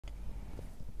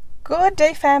Good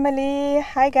day, family.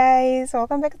 Hi guys,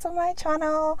 welcome back to my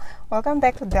channel. Welcome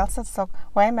back to Delta Stock.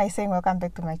 Why am I saying welcome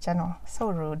back to my channel?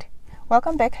 So rude.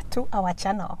 Welcome back to our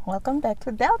channel. Welcome back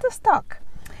to Delta Stock.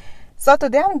 So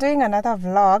today I'm doing another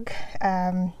vlog.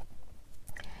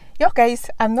 Yo guys,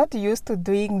 I'm not used to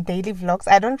doing daily vlogs.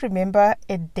 I don't remember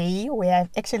a day where I've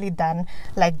actually done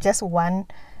like just one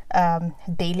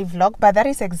daily vlog, but that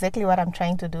is exactly what I'm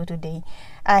trying to do today.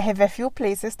 I have a few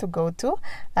places to go to.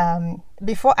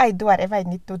 Before I do whatever I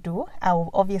need to do, I will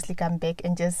obviously come back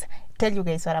and just tell you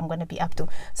guys what I'm going to be up to.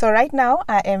 So right now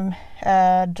I am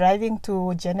driving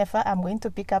to Jennifer. I'm going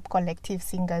to pick up Collective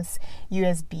Singers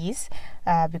USBs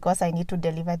because I need to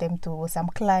deliver them to some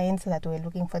clients that were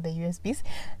looking for the USBs.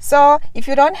 So if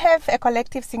you don't have a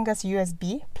Collective Singers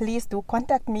USB, please do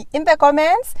contact me in the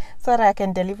comments so that I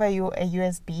can deliver you a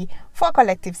USB for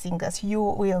Collective Singers. You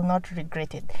will not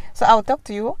regret it. So I'll talk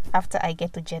to you after I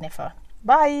get to Jennifer.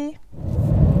 Bye.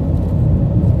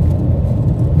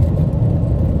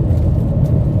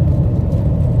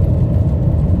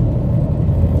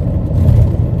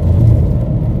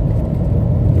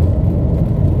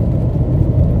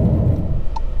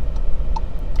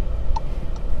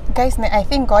 Guys, I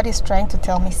think God is trying to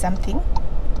tell me something.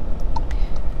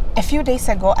 A few days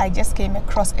ago, I just came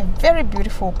across a very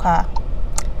beautiful car.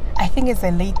 I think it's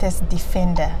the latest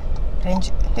Defender.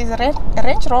 Range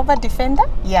Rover Defender?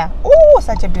 Yeah. Oh,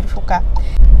 such a beautiful car.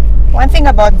 One thing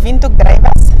about Vintuk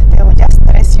drivers, they will just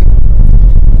stress you.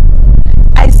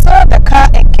 I saw the car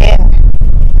again.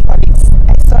 Colleagues,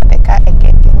 I saw the car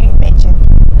again. Can you imagine?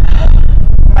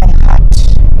 My heart.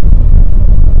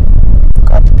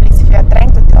 God, please, if you are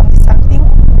trying to tell me something,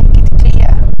 make it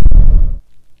clear.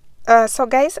 So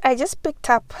guys, I just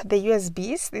picked up the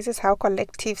USBs. This is how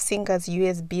Collective Singers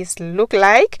USBs look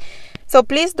like. So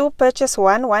please do purchase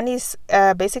one. One is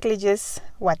basically just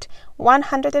what,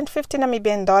 150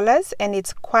 Namibian dollars, and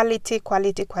it's quality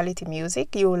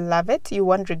music. You will love it. You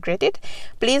won't regret it.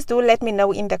 Please do let me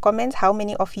know in the comments how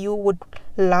many of you would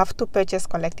love to purchase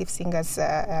Collective Singers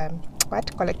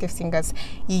Collective Singers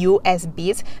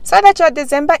USBs, so that your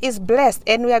December is blessed.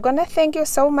 And we are gonna thank you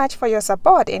so much for your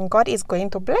support, and God is going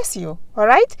to bless you. All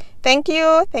right, thank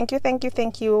you.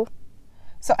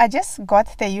 So I just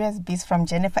got the USBs from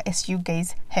Jennifer, as you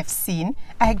guys have seen.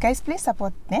 Guys, please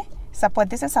support me.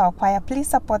 This is our choir. Please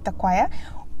support the choir.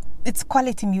 It's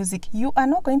quality music. You are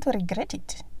not going to regret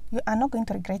it.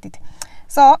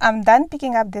 So I'm done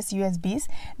picking up these USBs.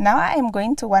 Now I am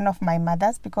going to one of my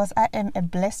mothers, because I am a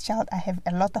blessed child. I have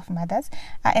a lot of mothers.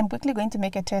 I am quickly going to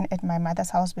make a turn at my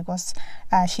mother's house because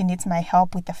she needs my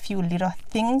help with a few little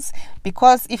things.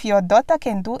 Because if your daughter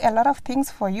can do a lot of things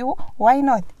for you, why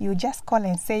not? You just call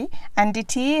and say, Auntie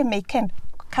T, can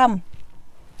come.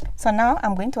 So now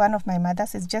I'm going to one of my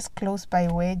mothers. It's just close by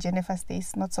where Jennifer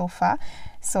stays, not so far.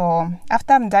 So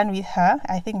after I'm done with her,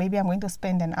 I think maybe I'm going to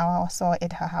spend an hour or so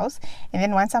at her house. And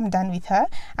then once I'm done with her,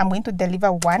 I'm going to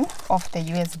deliver one of the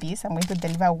USBs. I'm going to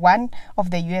deliver one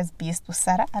of the USBs to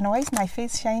Sarah. And why is my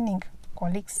face shining,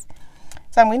 colleagues?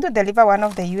 So I'm going to deliver one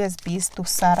of the USBs to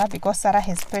Sarah, because Sarah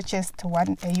has purchased a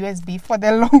USB for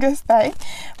the longest time,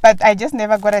 but I just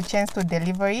never got a chance to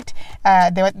deliver it.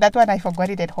 That one I forgot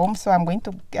it at home, so I'm going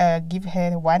to give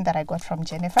her one that I got from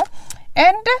Jennifer.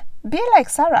 And be like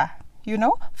Sarah, you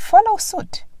know, follow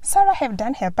suit. Sarah have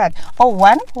done her part. Oh,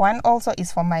 one also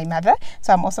is for my mother,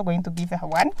 so I'm also going to give her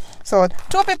one. So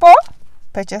 2 people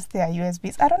purchased their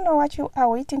USBs. I don't know what you are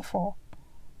waiting for.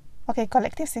 Okay,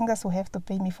 Collective Singers will have to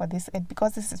pay me for this ad,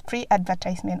 because this is free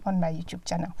advertisement on my YouTube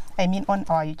channel. I mean on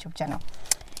our YouTube channel.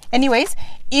 Anyways,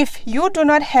 if you do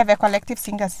not have a Collective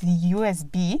Singers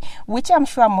USB, which I'm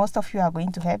sure most of you are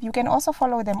going to have, you can also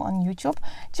follow them on YouTube.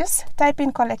 Just type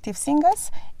in Collective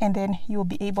Singers, and then you'll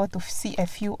be able to see a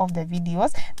few of the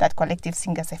videos that Collective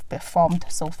Singers have performed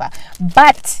so far.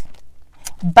 But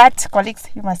colleagues,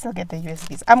 you must still get the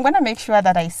USBs. I'm going to make sure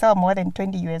that I sell more than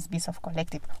 20 USBs of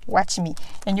Collective. Watch me.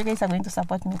 And you guys are going to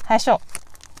support me. Hasho.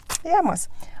 Yeah, most.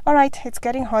 All right, it's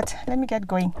getting hot. Let me get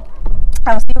going.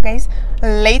 I'll see you guys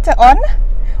later on.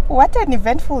 What an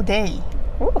eventful day.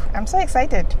 Ooh, I'm so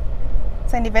excited.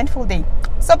 It's an eventful day.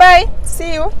 So bye.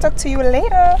 See you. Talk to you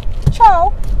later.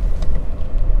 Ciao.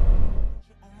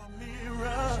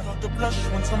 The blush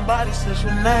when somebody says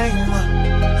your name.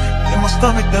 In my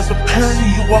stomach there's a pain.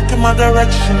 You walk in my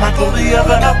direction, I go the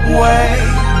other way.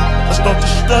 I start to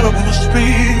stutter when I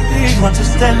speak. Trying to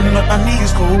stand but my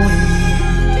knees go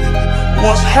weak.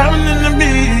 What's happening to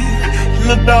me? In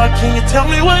the dark, can you tell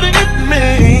me what it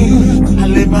means? I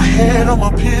lay my head on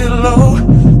my pillow,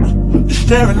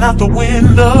 staring out the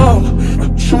window,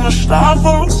 trying to stop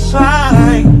for a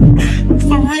sign. It's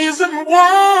the reason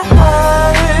why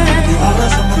you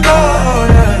always on my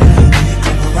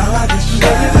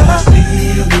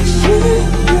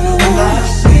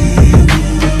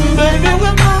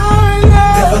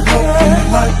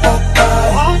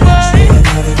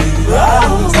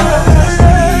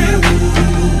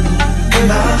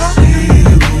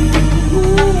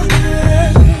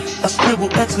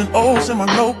O's in my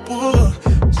notebook,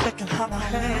 checking how my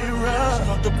hair up.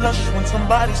 Start to blush when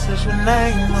somebody says your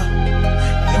name.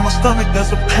 In my stomach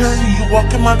there's a pain. You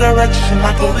walk in my direction,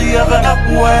 I go the other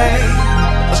way.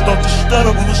 I start to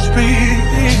stutter when I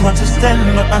speak. Trying to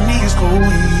stand up, my knees go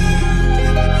weak.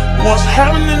 What's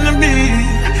happening to me?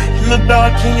 In the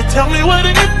dark, can you tell me what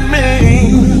it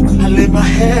means? I lay my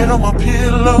head on my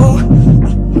pillow,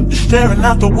 staring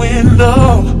out the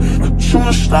window, trying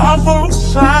to stop for a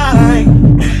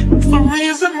sign. It's the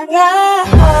reason why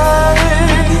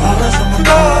you always on my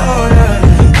mind.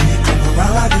 You come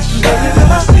around like this, baby, when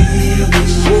I see you,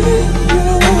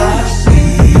 when I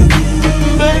see you,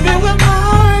 baby, when I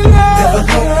never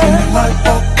know when you might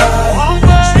walk by. So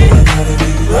I gotta be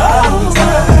right when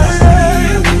I see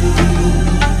you,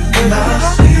 when I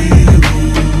see you.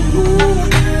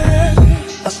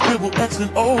 I scribble X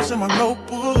and O's in my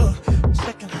notebook,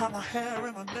 checking how my hair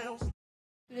and my nails.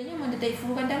 Sebenarnya mau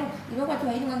ditaifungan dah, ibu kau tuh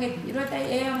ini nggak gitu, ibu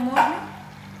tay mau.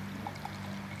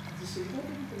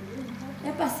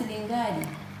 É para selingar.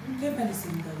 Não é para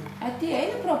selingar. Até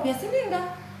ele próprio selinga.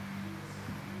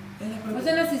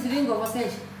 Você não se selinga,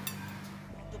 vocês?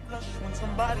 When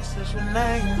somebody says your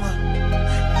name,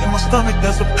 in my stomach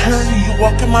there's a pain. You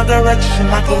walk in my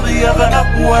direction, I go the other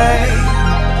way.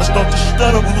 I start to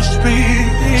stutter when I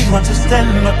speak. Trying to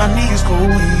stand up, my knees go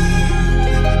weak.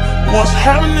 What's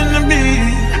happening to me?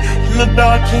 In the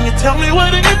dark, can you tell me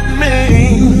what it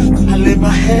means? I lay my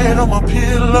head on my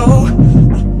pillow,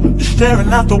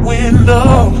 staring out the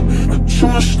window,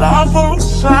 trying to stop for a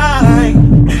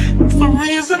sign. It's the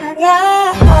reason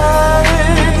why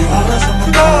you always on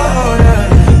my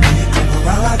mind. You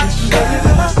come around like this, baby,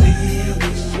 when I see you.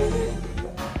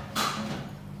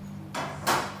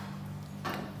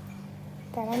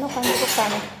 Tara, no kami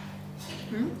kufanya.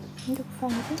 Hindi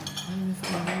kufanya tu.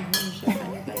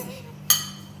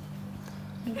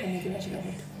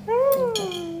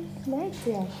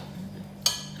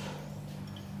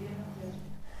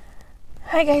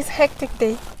 Hi guys, hectic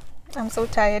day. I'm so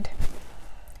tired.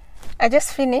 I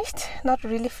just finished, not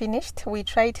really finished. We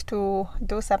tried to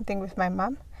do something with my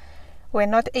mom. We're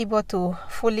not able to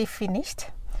fully finish,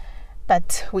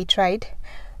 but we tried.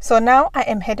 So now I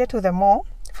am headed to the mall.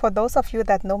 For those of you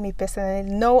that know me personally,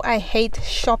 know I hate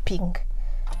shopping.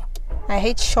 I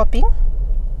hate shopping.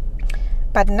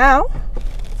 But now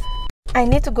I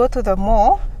need to go to the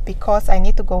mall because I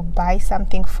need to go buy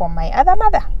something for my other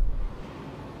mother.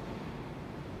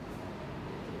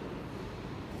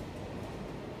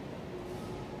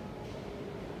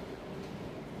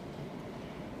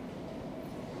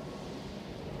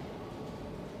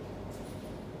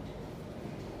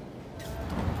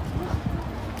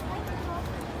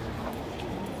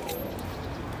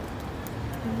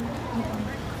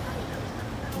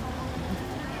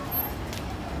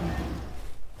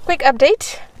 Quick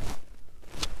update.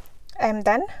 I'm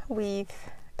done with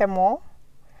the mall.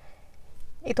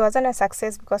 It wasn't a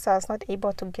success because I was not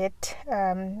able to get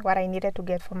what I needed to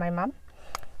get for my mom.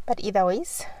 But either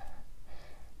ways,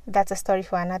 that's a story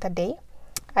for another day.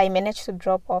 I managed to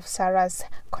drop off Sarah's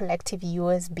collective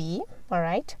USB. All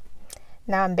right.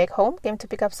 Now I'm back home. Came to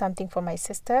pick up something for my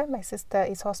sister. My sister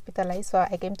is hospitalized, so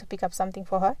I came to pick up something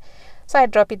for her. So I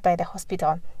dropped it by the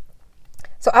hospital.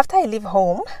 So after I leave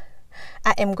home,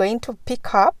 I am going to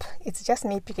pick up, it's just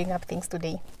me picking up things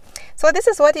today. So this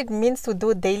is what it means to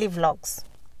do daily vlogs.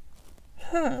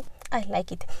 I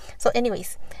like it. So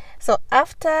anyways, so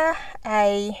after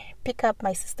I pick up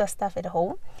my sister's stuff at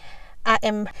home,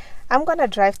 I'm gonna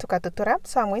drive to Katutura.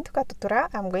 So I'm going to Katutura.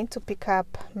 I'm going to pick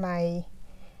up my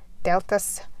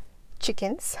Delta's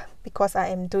chickens because I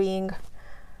am doing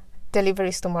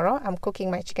deliveries tomorrow. I'm cooking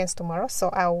my chickens tomorrow, so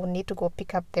I will need to go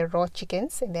pick up the raw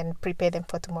chickens and then prepare them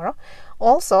for tomorrow.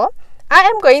 Also, I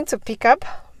am going to pick up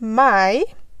my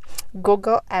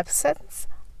Google AdSense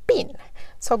pin.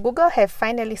 So Google have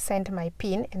finally sent my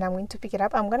pin and I'm going to pick it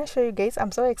up. I'm going to show you guys.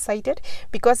 I'm so excited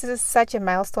because this is such a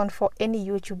milestone for any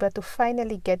YouTuber to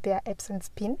finally get their AdSense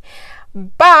pin.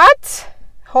 But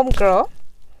homegirl,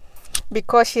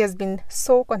 because she has been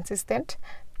so consistent,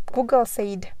 Google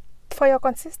said, for your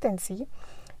consistency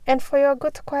and for your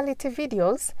good quality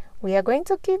videos, we are going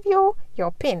to give you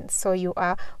your pin. So you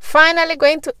are finally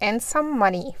going to earn some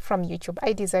money from YouTube.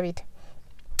 I deserve it.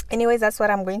 Anyways, that's what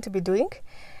I'm going to be doing.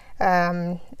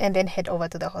 And then head over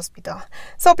to the hospital.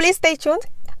 So please stay tuned.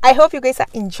 I hope you guys are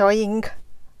enjoying.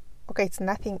 Okay, it's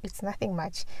nothing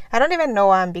much. I don't even know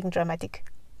why I'm being dramatic.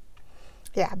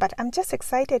 Yeah, but I'm just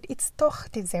excited. It's toch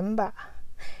December.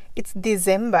 It's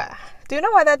December. Do you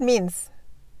know what that means?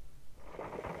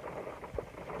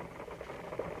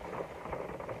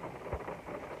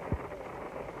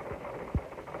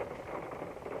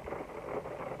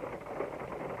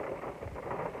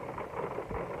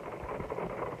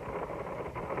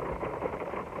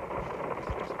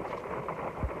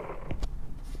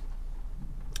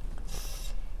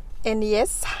 And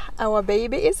yes, our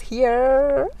baby is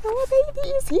here. Our baby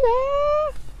is here.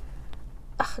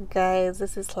 Oh, guys,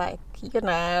 this is like, you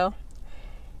know.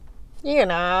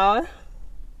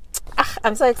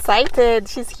 I'm so excited.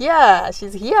 She's here.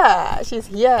 She's here. She's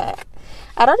here.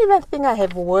 I don't even think I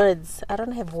have words. I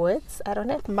don't have words. I don't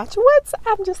have much words.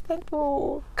 I'm just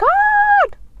thankful.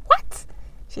 God, what?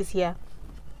 She's here.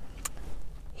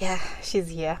 Yeah, she's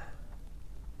here.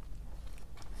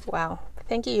 Wow.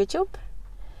 Thank you, YouTube.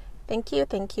 Thank you,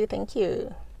 thank you, thank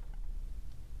you.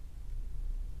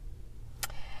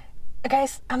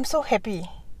 Guys, I'm so happy.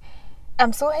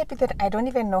 I'm so happy that I don't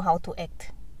even know how to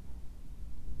act.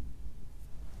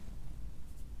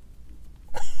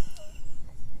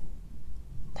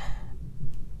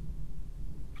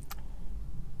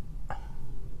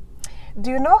 Do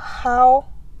you know how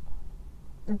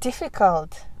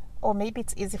difficult, or maybe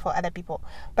it's easy for other people,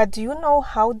 but do you know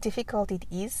how difficult it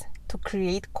is to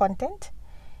create content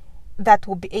that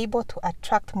will be able to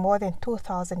attract more than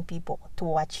 2,000 people to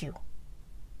watch you?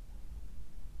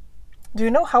 Do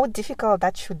you know how difficult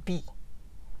that should be?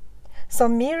 So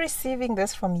me receiving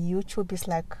this from YouTube is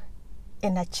like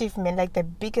an achievement, like the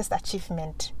biggest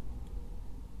achievement.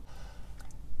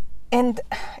 And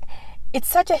it's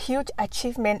such a huge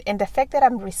achievement, and the fact that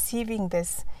I'm receiving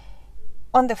this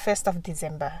on the 1st of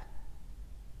December,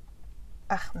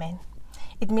 man,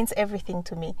 it means everything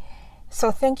to me. So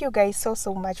thank you guys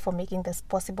so much for making this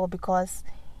possible, because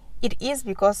it is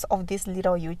because of this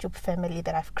little YouTube family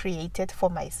that I've created for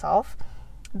myself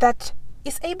that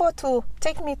is able to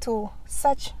take me to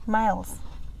such miles.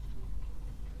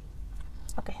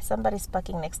 Okay, somebody's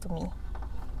parking next to me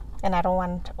and I don't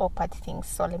want awkward things,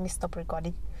 so let me stop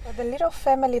recording. So the little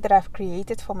family that I've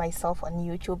created for myself on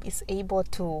YouTube is able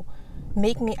to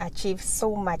make me achieve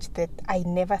so much that I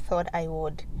never thought I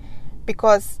would.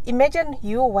 Because imagine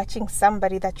you watching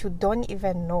somebody that you don't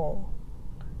even know.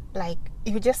 Like,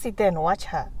 you just sit there and watch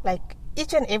her. Like,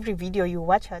 each and every video you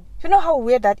watch her. You know how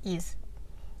weird that is?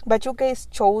 But you guys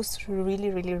chose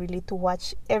really to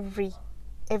watch every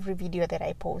video that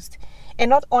I post. And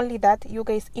not only that, you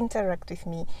guys interact with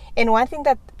me. And one thing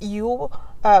that you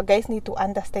guys need to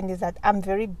understand is that I'm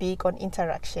very big on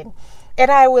interaction.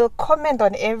 And I will comment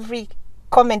on every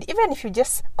comment. Even if you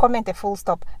just comment a full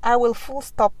stop, I will full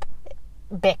stop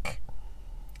back.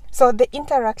 So the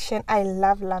interaction, I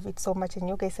love it so much, and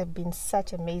you guys have been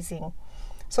such amazing.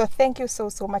 So thank you so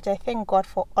much. I thank God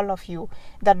for all of you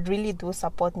that really do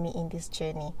support me in this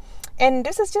journey. And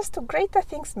this is just to greater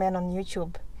things, man, on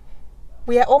YouTube.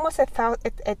 We are almost at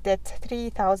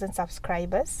 3,000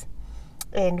 subscribers,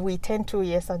 and we turn 2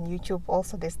 years on YouTube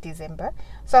also this December.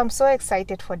 So I'm so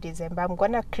excited for December. I'm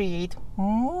gonna create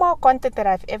more content that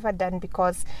I've ever done,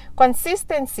 because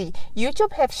consistency,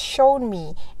 YouTube has shown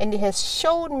me, and it has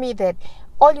shown me that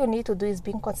all you need to do is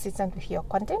being consistent with your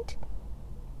content,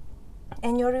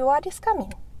 and your reward is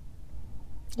coming.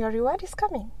 Your reward is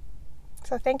coming.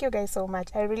 So thank you guys so much.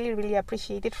 I really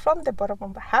appreciate it from the bottom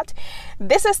of my heart.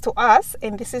 This is to us,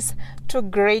 and this is to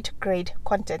great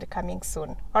content coming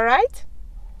soon. All right,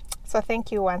 so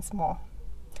thank you once more.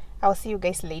 I'll see you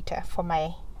guys later for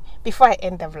before I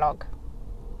end the vlog.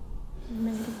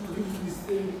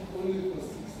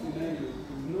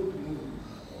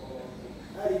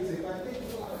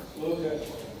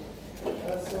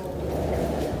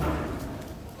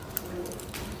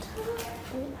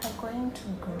 We are going to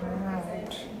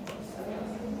ground.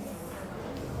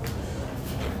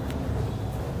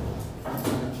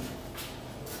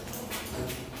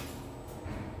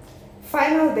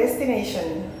 Final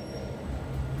destination.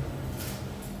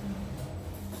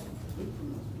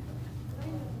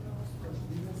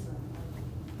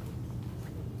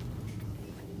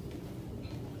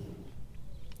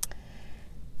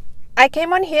 I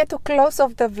came on here to close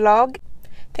off the vlog.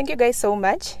 Thank you guys so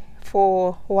much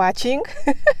for watching.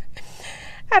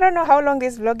 I don't know how long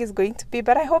this vlog is going to be,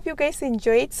 but I hope you guys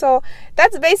enjoy it. So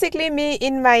that's basically me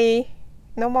in my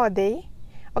normal day.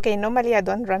 Okay, normally I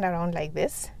don't run around like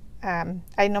this.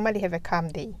 I normally have a calm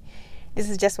day. This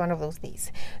is just one of those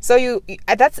days. So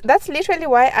that's literally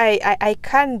why I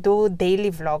can't do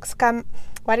daily vlogs.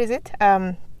 What is it?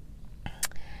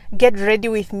 Get ready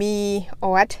with me,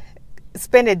 or what?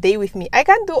 Spend a day with me. I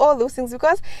can't do all those things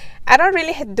because I don't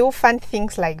really do fun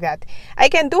things like that. I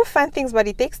can do fun things, but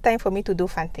it takes time for me to do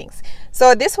fun things.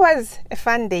 So this was a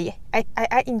fun day.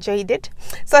 I enjoyed it.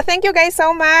 So thank you guys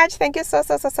so much. Thank you so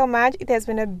much. It has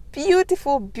been a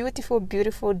beautiful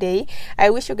day. I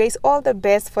wish you guys all the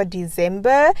best for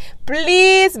December.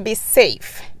 Please be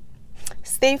safe.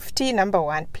 Safety number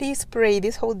one. Please pray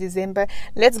this whole December.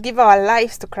 Let's give our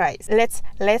lives to Christ.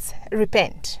 Let's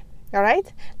repent. All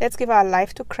right, let's give our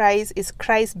life to Christ. It's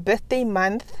Christ's birthday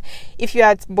month. If you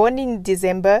are born in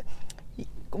December,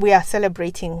 we are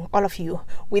celebrating all of you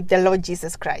with the Lord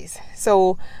Jesus Christ.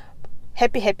 So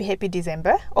happy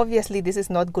December. Obviously this is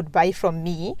not goodbye from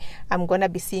me. I'm gonna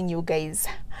be seeing you guys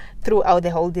throughout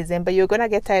the whole December. You're gonna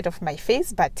get tired of my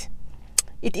face, but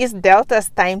it is Delta's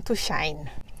time to shine.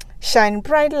 Shine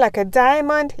bright like a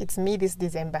diamond. It's me this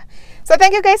December. So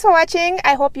thank you guys for watching.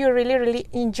 I hope you really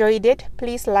enjoyed it.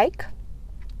 Please like,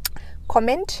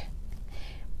 comment,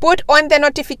 put on the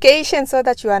notification so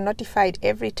that you are notified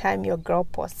every time your girl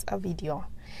posts a video.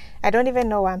 I don't even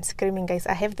know why I'm screaming, guys.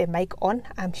 I have the mic on.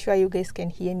 I'm sure you guys can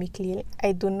hear me clearly.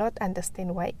 I do not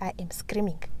understand why I am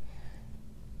screaming.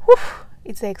 Whew.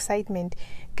 It's the excitement,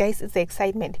 guys. It's the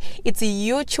excitement. It's a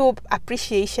YouTube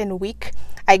appreciation week.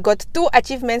 I got 2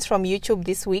 achievements from YouTube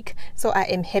this week, so I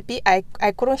am happy. I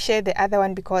couldn't share the other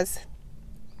one because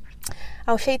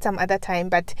I'll share it some other time,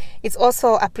 but it's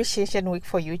also appreciation week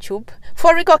for YouTube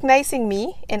for recognizing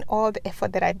me and all the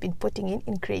effort that I've been putting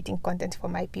in creating content for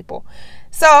my people.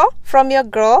 So from your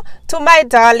girl to my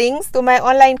darlings, to my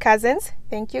online cousins,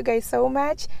 thank you guys so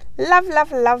much.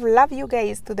 Love you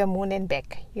guys to the moon and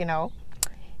back, you know.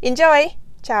 Enjoy.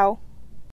 Ciao.